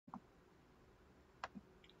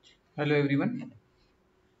Hello everyone,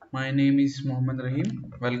 my name is Mohammed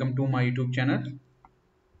Rahim. Welcome to my YouTube channel.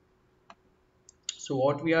 So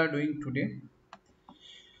what we are doing today?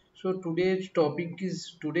 So today's topic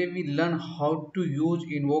is today we learn how to use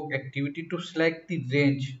invoke activity to select the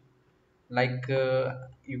range. Like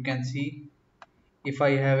you can see, if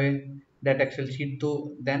I have a that Excel sheet,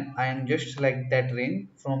 so then I am just select that range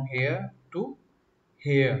from here to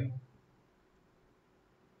here.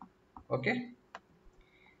 Okay,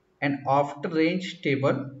 and after range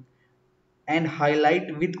table and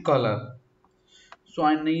highlight with color. So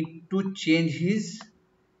I need to change his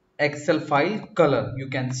Excel file color. You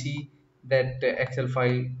can see that Excel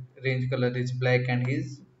file range color is black and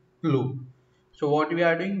is blue. So what we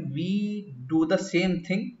are doing, we do the same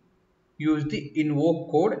thing, use the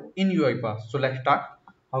invoke code in UiPath. So let's start.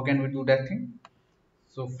 How can we do that thing?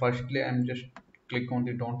 So firstly, I'm just click on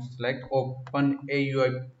the don't select, open a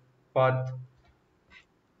UiPath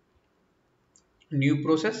new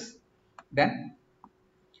process, then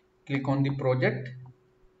click on the project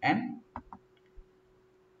and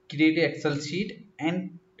create a Excel sheet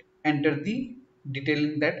and enter the detail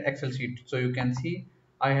in that Excel sheet. So you can see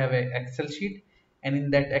I have a Excel sheet, and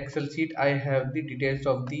in that Excel sheet I have the details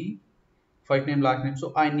of the first name last name.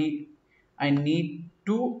 So I need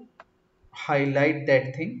to highlight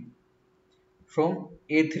that thing from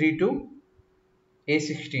A3 to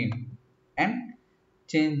A16 and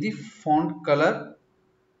change the font color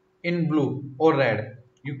in blue or red.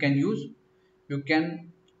 You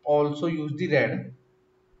can also use the red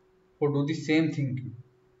for do the same thing.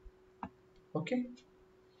 Okay,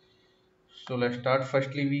 so let's start.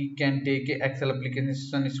 Firstly, we can take a Excel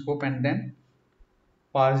application scope and then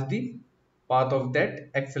pass the path of that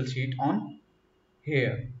Excel sheet on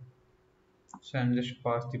here. So I'm just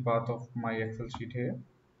pass the path of my Excel sheet here.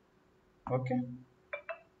 Okay,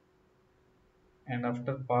 and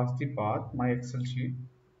after pass the path my Excel sheet,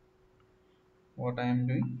 what I am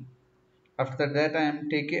doing after that, I am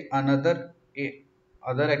take other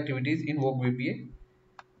activities in Vogue VBA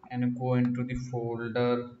and go into the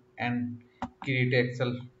folder and create a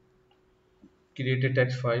Excel, create a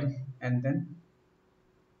text file, and then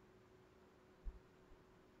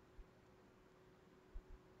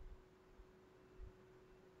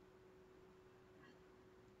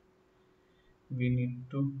we need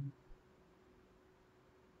to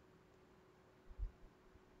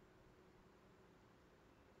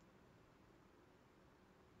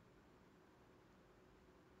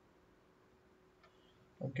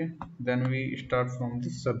okay, then we start from the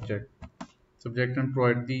subject and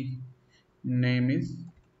provide the name is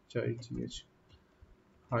chich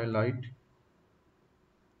highlight.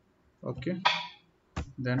 Okay,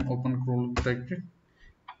 then open curly bracket,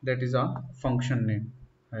 that is our function name,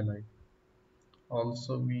 highlight.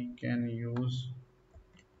 Also we can use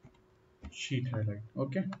sheet highlight.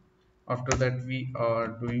 Okay, after that we are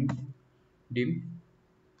doing dim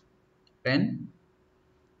and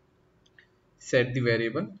set the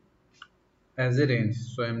variable as a range.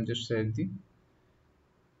 So I'm just set the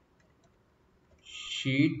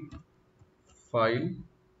sheet file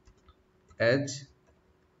as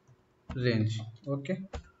range. Okay,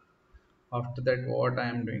 after that what I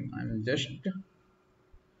am doing, I'm just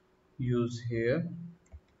use here,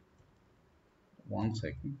 one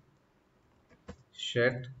second,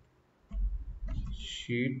 set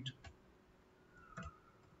sheet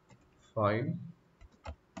file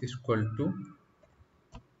is equal to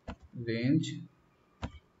range.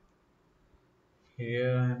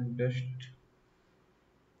 Here I'm just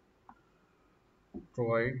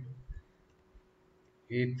provide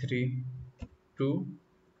A3 to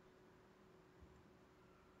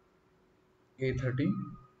A30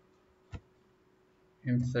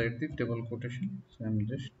 inside the double quotation. So I'm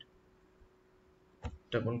just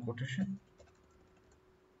double quotation,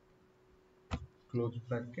 close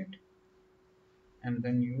bracket, and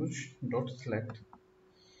then use dot select.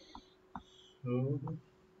 So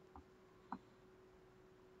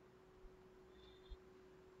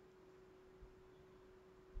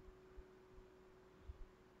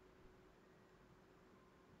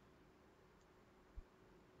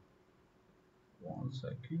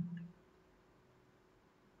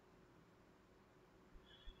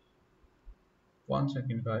one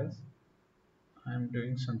second, guys, I'm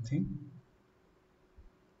doing something.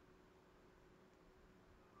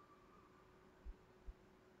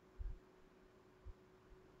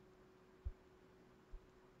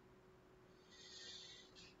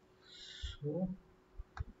 So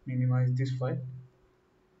minimize this file,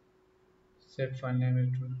 set file name is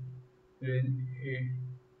to range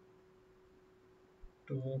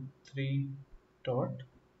A23 dot.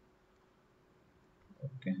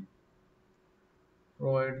 Okay,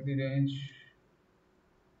 provide the range.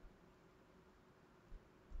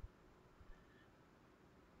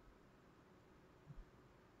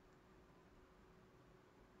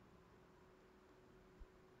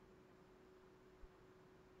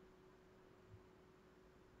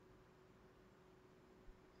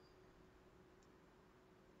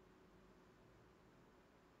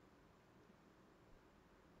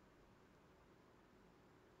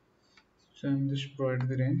 So I'm just provide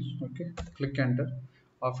the range. Okay, click enter.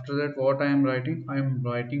 After that, what I am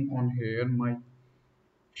writing on here my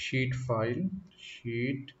sheet file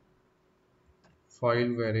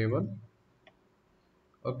variable.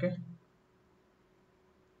 Okay,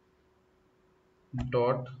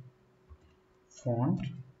 dot font,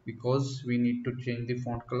 because we need to change the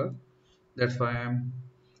font color. That's why I'm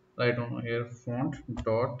right on here, font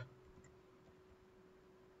dot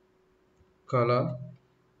color,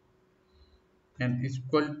 and is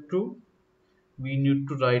equal to, we need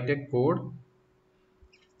to write a code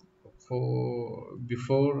for,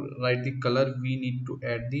 before write the color we need to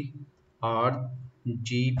add the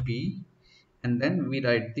RGB, and then we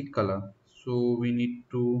write the color. So we need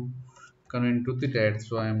to connect to the red,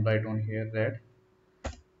 so I am right on here red.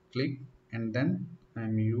 Click, and then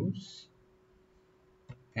I'm use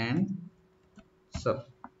and sub,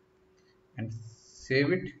 and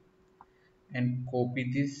save it, and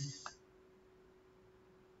copy this.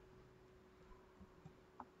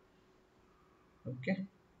 Okay,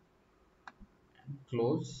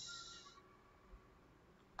 close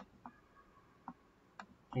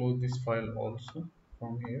this file also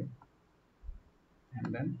from here,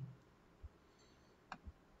 and then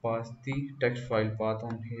pass the text file path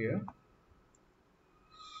on here.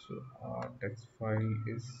 So our text file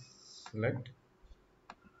is select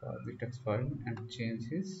the text file, and change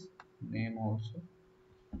his name also.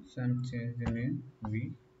 So I'm change the name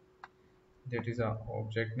v, that is our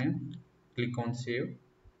object name. Click on save,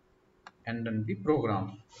 and run the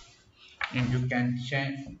program, and you can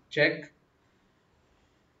check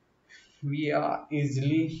we are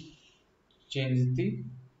easily change the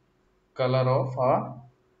color of our.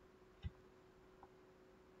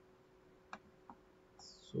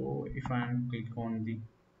 So if I am click on the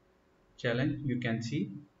challenge, you can see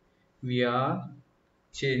we are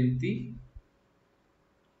change the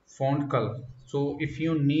font color. So if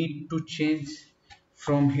you need to change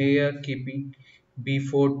from here, keeping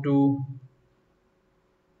b4 to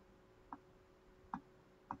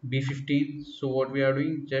b15, so what we are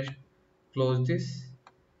doing, just close this,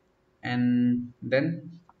 and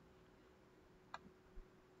then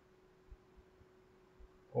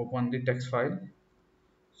open the text file.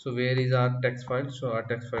 So where is our text file? So our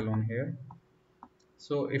text file on here.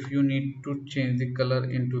 So if you need to change the color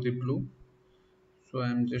into the blue, so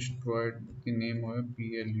I'm just provide the name of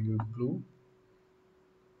blue blue,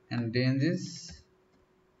 and then this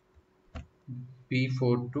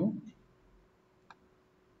b4 to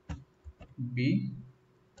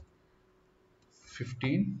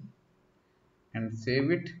b15, and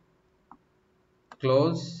save it,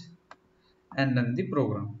 close, and run the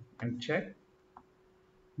program, and check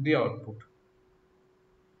the output.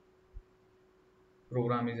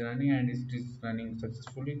 Program is running, and it is running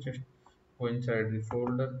successfully. Just go inside the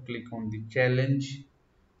folder, click on the challenge,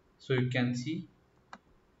 so you can see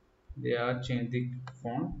they are changed the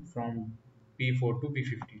font from b4 to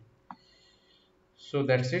b15. So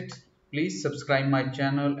that's it. Please subscribe my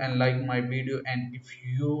channel and like my video, and if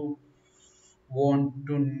you want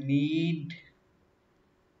to need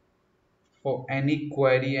for any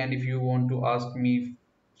query, and if you want to ask me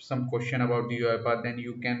some question about the UiPath, then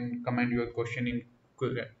you can comment your question in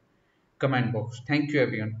comment box. Thank you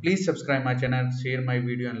everyone. Please subscribe my channel, share my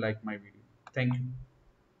video, and like my video. Thank you.